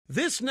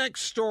This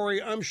next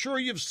story, I'm sure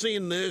you've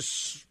seen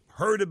this,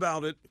 heard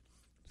about it.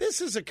 This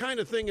is the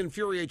kind of thing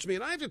infuriates me.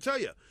 And I have to tell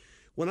you,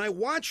 when I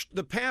watched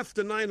The Path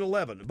to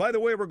 9/11, by the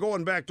way, we're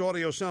going back to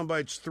Audio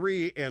Soundbites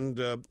 3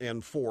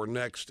 and 4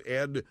 next,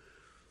 Ed.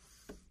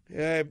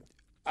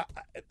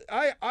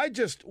 I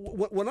just,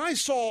 when I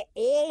saw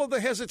all of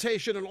the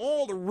hesitation and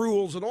all the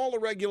rules and all the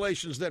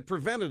regulations that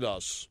prevented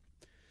us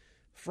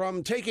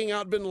from taking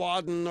out bin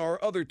Laden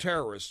or other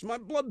terrorists, my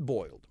blood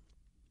boiled.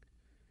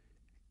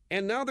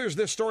 And now there's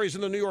this stories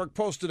in the New York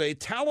Post today.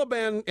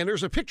 Taliban, and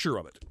there's a picture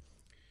of it.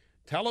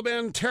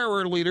 Taliban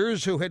terror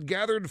leaders who had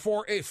gathered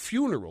for a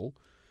funeral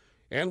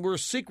and were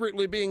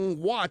secretly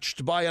being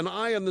watched by an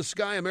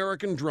eye-in-the-sky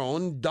American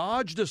drone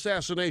dodged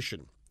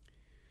assassination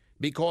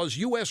because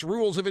U.S.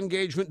 rules of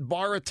engagement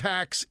bar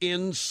attacks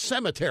in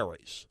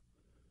cemeteries,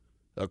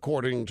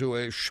 according to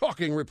a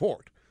shocking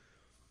report.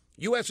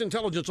 U.S.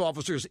 intelligence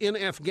officers in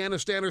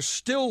Afghanistan are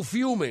still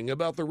fuming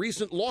about the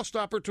recent lost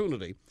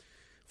opportunity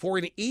for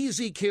an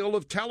easy kill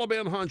of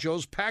Taliban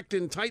honchos packed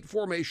in tight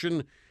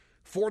formation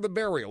for the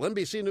burial.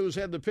 NBC News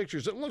had the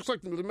pictures. It looks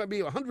like there might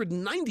be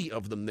 190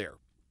 of them there.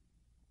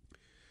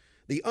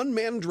 The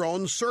unmanned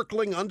drone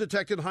circling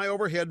undetected high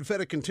overhead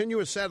fed a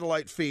continuous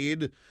satellite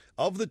feed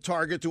of the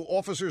target to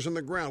officers on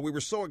the ground. We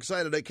were so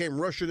excited I came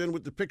rushing in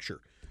with the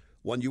picture,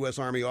 one U.S.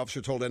 Army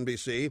officer told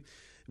NBC.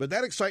 But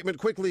that excitement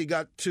quickly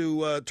got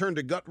to turn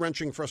to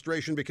gut-wrenching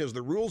frustration because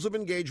the rules of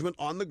engagement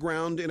on the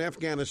ground in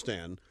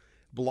Afghanistan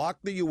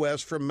blocked the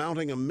U.S. from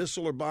mounting a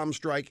missile or bomb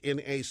strike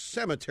in a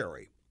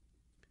cemetery.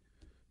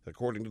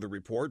 According to the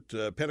report,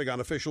 Pentagon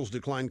officials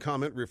declined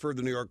comment, referred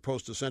the New York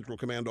Post to Central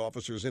Command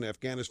officers in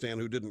Afghanistan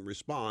who didn't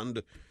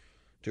respond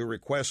to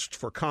requests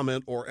for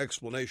comment or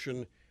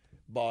explanation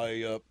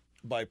by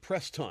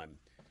press time.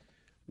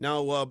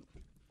 Now,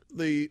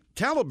 the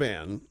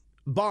Taliban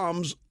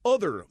bombs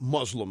other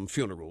Muslim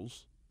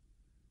funerals.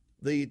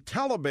 The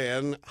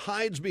Taliban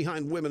hides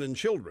behind women and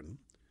children,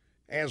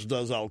 as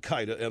does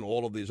Al-Qaeda and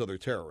all of these other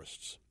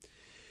terrorists.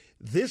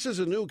 This is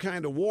a new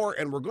kind of war,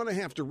 and we're going to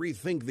have to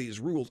rethink these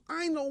rules.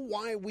 I know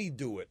why we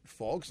do it,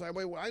 folks. I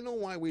know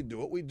why we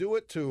do it. We do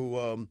it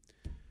to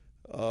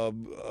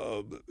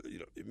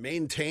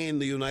maintain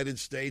the United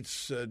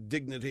States'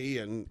 dignity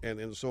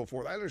and so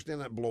forth. I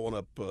understand that blowing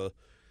up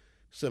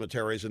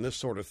cemeteries and this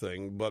sort of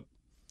thing, but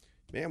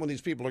man, when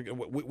these people are,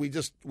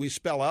 we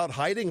spell out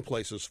hiding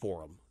places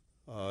for them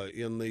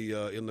in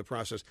the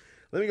process.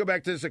 Let me go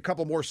back to this. A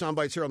couple more sound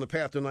bites here on the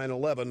path to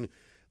 9/11.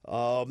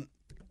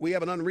 We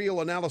have an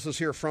unreal analysis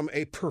here from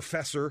a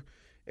professor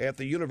at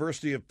the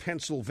University of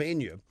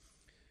Pennsylvania.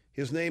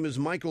 His name is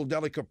Michael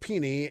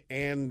Delicarpini,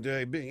 and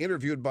being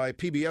interviewed by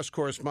PBS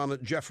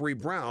correspondent Jeffrey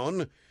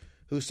Brown,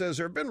 who says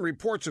there have been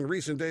reports in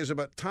recent days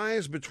about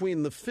ties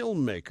between the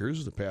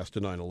filmmakers, the path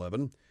to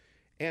 9/11,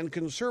 and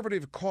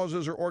conservative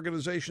causes or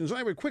organizations.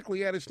 I would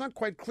quickly add it's not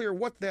quite clear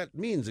what that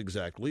means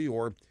exactly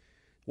or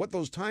what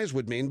those ties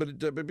would mean,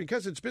 but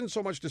because it's been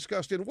so much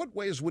discussed, in what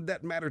ways would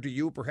that matter to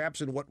you?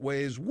 Perhaps in what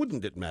ways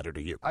wouldn't it matter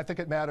to you? I think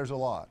it matters a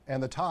lot.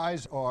 And the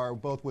ties are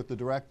both with the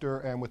director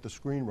and with the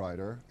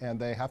screenwriter, and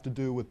they have to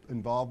do with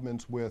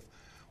involvements with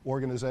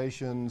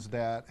organizations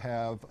that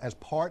have, as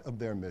part of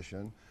their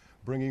mission,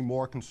 bringing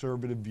more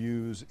conservative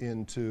views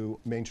into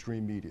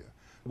mainstream media.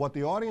 What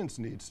the audience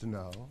needs to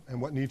know,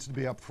 and what needs to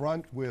be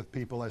upfront with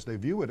people as they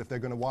view it, if they're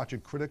going to watch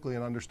it critically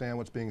and understand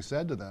what's being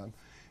said to them,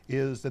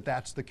 is that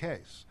that's the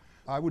case.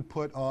 I would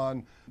put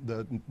on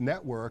the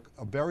network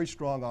a very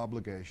strong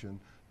obligation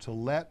to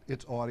let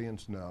its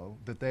audience know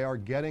that they are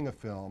getting a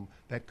film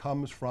that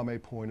comes from a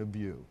point of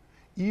view,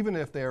 even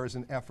if there is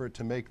an effort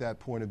to make that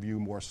point of view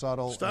more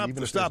subtle. Stop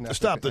the tape.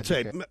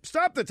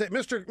 Stop the tape.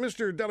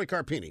 Mr.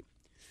 Delicarpini.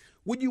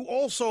 Would you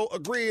also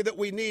agree that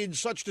we need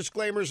such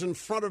disclaimers in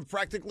front of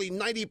practically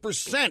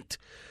 90%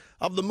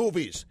 of the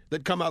movies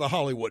that come out of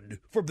Hollywood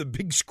for the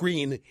big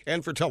screen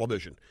and for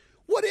television?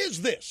 What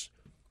is this?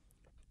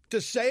 To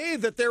say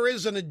that there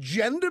is an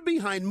agenda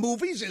behind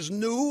movies is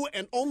new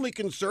and only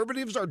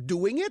conservatives are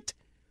doing it?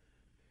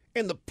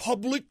 And the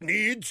public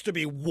needs to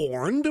be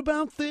warned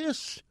about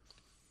this?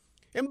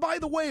 And by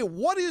the way,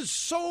 what is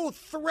so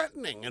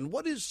threatening and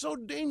what is so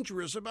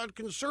dangerous about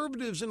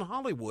conservatives in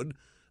Hollywood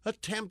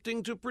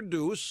attempting to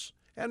produce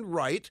and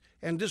write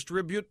and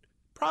distribute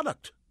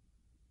product?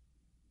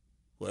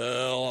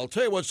 Well, I'll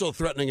tell you what's so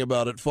threatening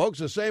about it, folks.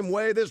 The same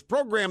way this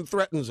program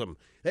threatens them.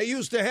 They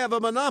used to have a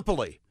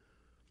monopoly.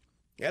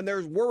 And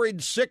they're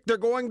worried sick they're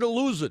going to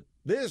lose it.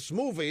 This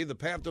movie, The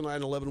Path to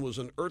 9/11, was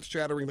an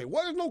earth-shattering thing.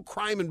 Well, there's no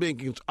crime in being...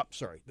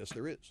 Yes,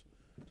 there is.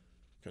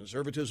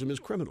 Conservatism is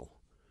criminal.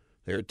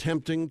 They're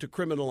attempting to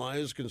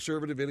criminalize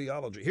conservative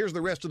ideology. Here's the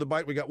rest of the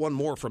bite. We got one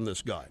more from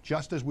this guy.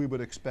 Just as we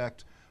would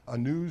expect a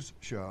news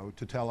show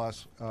to tell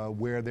us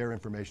where their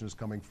information is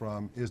coming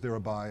from, is there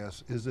a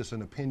bias? Is this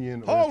an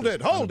opinion? Hold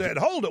it.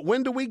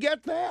 When do we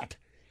get that?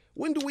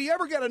 When do we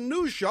ever get a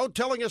news show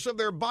telling us of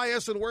their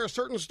bias and where a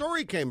certain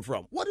story came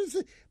from? What is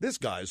it? This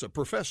guy's a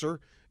professor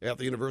at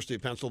the University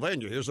of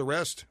Pennsylvania. Here's the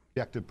rest.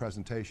 Objective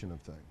presentation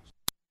of things.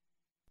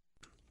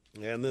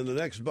 And then the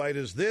next bite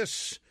is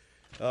this.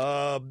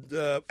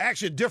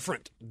 Actually,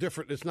 different.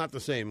 It's not the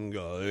same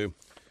guy.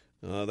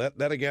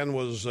 That again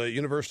was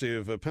University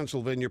of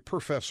Pennsylvania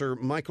professor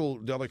Michael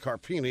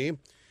Delicarpini.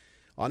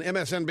 On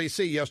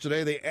MSNBC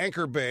yesterday, the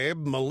anchor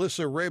babe,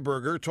 Melissa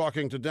Rayburger,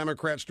 talking to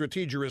Democrat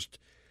strategist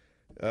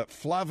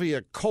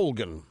Flavia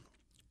Colgan.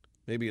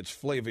 Maybe it's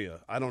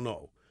Flavia. I don't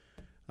know.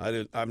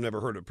 I've never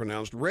heard it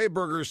pronounced.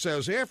 Rayburger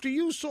says, after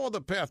you saw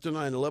the path to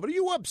 9/11, are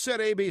you upset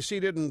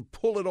ABC didn't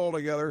pull it all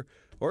together?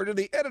 Or did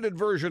the edited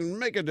version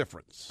make a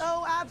difference?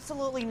 Oh,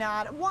 absolutely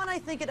not. One, I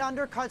think it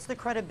undercuts the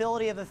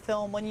credibility of a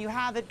film when you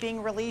have it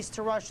being released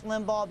to Rush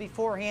Limbaugh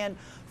beforehand.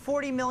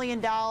 $40 million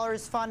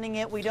funding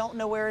it. We don't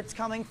know where it's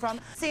coming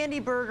from. Sandy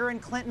Berger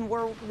and Clinton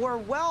were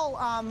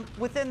well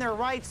within their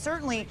rights,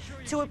 certainly,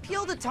 to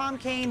appeal to Tom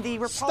Kean, the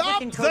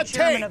Republican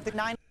co-chairman of the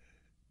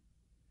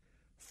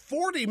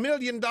 $40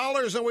 million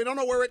and we don't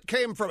know where it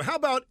came from. How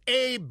about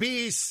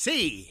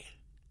ABC?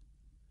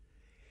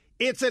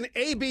 It's an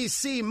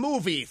ABC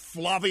movie,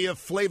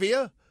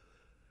 Flavia.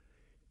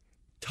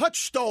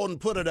 Touchstone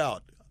put it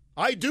out.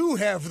 I do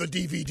have the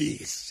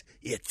DVDs.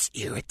 It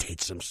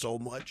irritates them so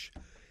much.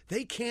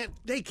 They can't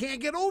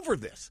get over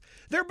this.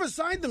 They're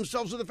beside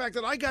themselves with the fact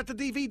that I got the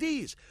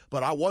DVDs.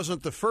 But I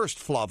wasn't the first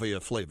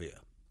Flavia.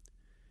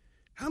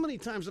 How many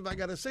times have I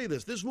got to say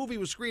this? This movie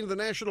was screened at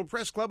the National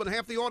Press Club, and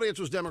half the audience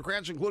was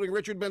Democrats, including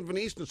Richard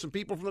Benveniste and some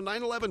people from the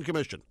 9/11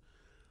 Commission.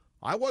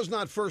 I was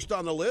not first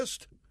on the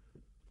list.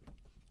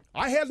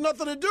 I had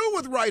nothing to do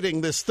with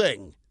writing this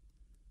thing.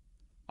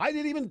 I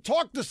didn't even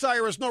talk to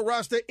Cyrus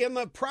Nowrasteh in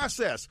the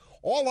process.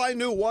 All I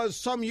knew was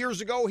some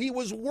years ago he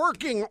was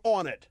working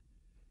on it.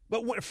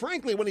 But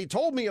frankly, when he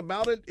told me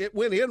about it, it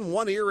went in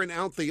one ear and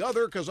out the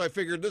other because I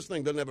figured this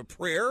thing doesn't have a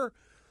prayer.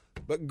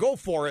 But go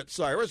for it,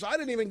 Cyrus. I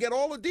didn't even get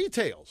all the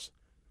details.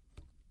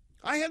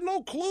 I had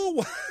no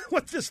clue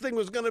what this thing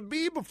was going to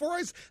be before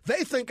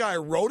they think I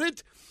wrote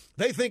it.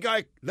 They think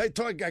I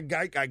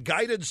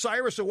guided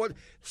Cyrus or what?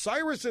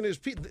 Cyrus and his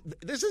people.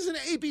 This is an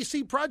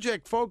ABC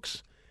project,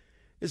 folks.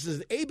 This is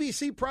an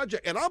ABC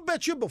project. And I'll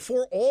bet you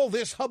before all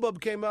this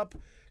hubbub came up,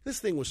 this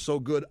thing was so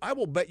good. I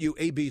will bet you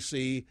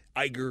ABC,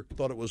 Iger,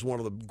 thought it was one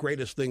of the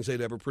greatest things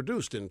they'd ever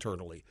produced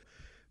internally.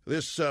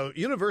 This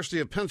University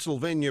of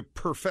Pennsylvania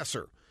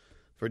professor,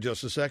 for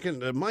just a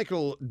second,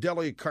 Michael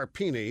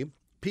Delicarpini,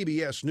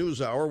 PBS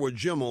NewsHour with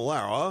Jim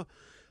O'Lara,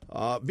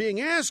 being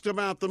asked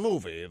about the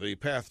movie, The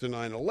Path to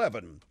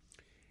 9/11.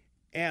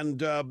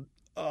 And I'm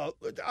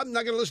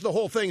not going to listen to the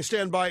whole thing.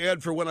 Stand by,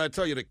 Ed, for when I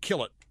tell you to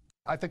kill it.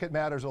 I think it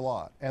matters a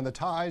lot. And the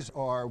ties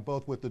are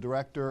both with the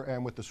director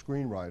and with the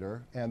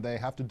screenwriter, and they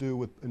have to do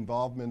with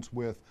involvements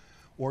with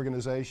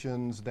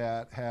organizations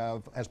that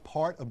have, as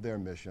part of their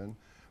mission,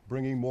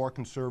 bringing more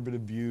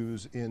conservative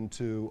views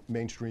into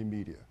mainstream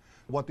media.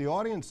 What the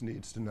audience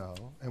needs to know,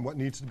 and what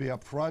needs to be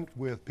upfront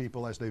with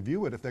people as they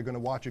view it, if they're going to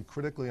watch it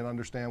critically and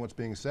understand what's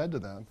being said to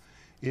them,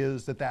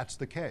 is that that's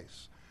the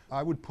case.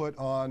 I would put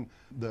on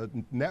the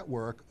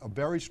network a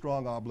very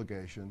strong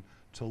obligation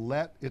to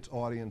let its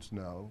audience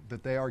know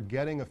that they are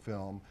getting a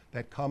film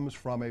that comes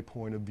from a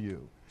point of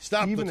view.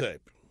 Stop the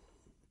tape.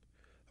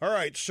 All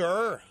right,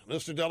 sir,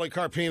 Mr.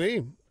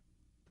 Delicarpini,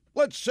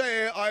 let's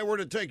say I were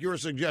to take your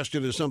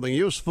suggestion as something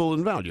useful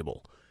and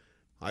valuable.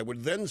 I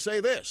would then say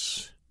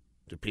this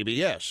to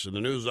PBS and the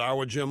NewsHour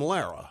with Jim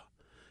Lara.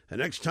 The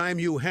next time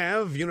you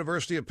have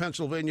University of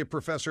Pennsylvania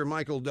professor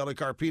Michael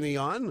Delicarpini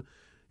on,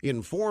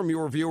 inform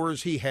your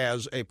viewers he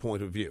has a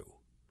point of view.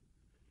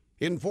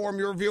 Inform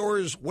your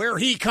viewers where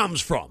he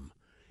comes from.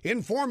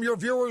 Inform your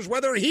viewers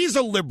whether he's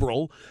a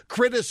liberal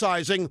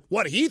criticizing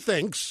what he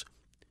thinks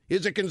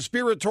is a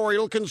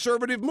conspiratorial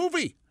conservative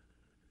movie.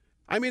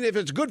 I mean, if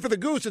it's good for the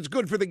goose, it's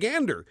good for the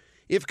gander.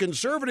 If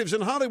conservatives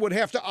in Hollywood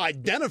have to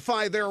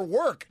identify their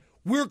work,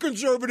 we're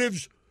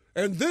conservatives,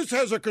 and this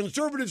has a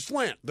conservative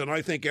slant, then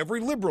I think every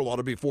liberal ought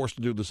to be forced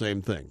to do the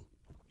same thing.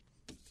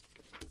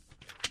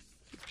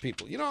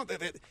 People, you know,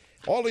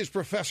 all these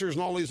professors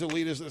and all these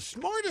elitists, the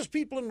smartest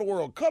people in the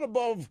world, cut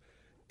above,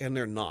 and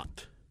they're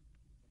not.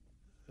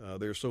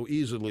 They're so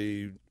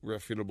easily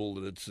refutable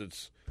that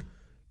it's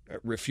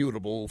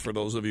refutable for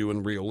those of you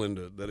in Rio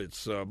Linda that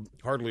it's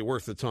hardly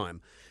worth the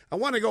time. I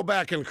want to go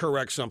back and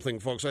correct something,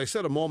 folks. I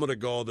said a moment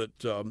ago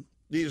that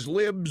these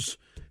libs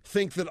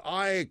think that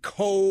I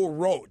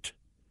co-wrote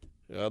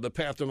The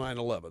Path to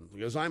 9/11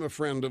 because I'm a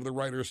friend of the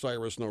writer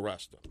Cyrus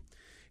Nowrasteh.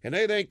 And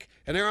they think,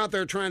 and they're out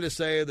there trying to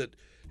say that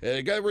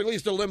the guy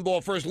released a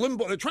Limbaugh first.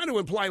 They're trying to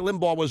imply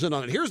Limbaugh was in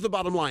on it. Here's the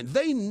bottom line.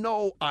 They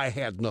know I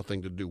had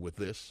nothing to do with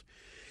this.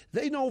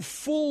 They know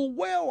full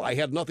well I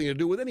had nothing to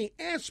do with any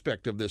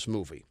aspect of this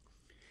movie.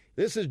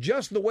 This is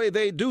just the way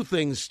they do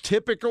things,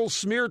 typical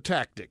smear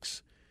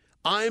tactics.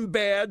 I'm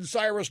bad,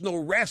 Cyrus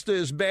Nowrasteh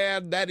is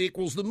bad, that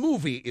equals the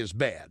movie is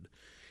bad.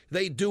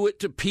 They do it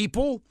to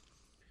people.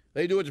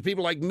 They do it to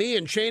people like me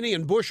and Cheney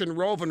and Bush and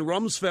Rove and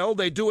Rumsfeld.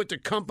 They do it to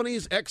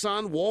companies,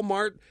 Exxon,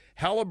 Walmart,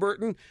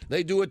 Halliburton.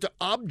 They do it to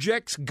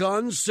objects,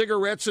 guns,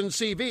 cigarettes, and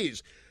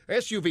SUVs.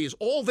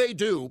 All they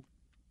do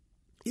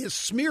is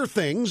smear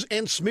things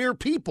and smear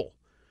people.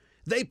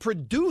 They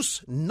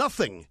produce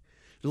nothing.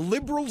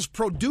 Liberals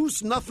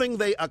produce nothing,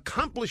 they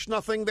accomplish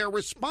nothing, they're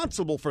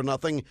responsible for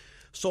nothing,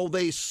 so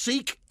they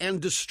seek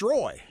and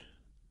destroy.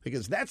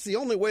 Because that's the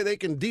only way they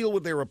can deal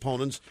with their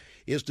opponents,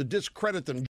 is to discredit them.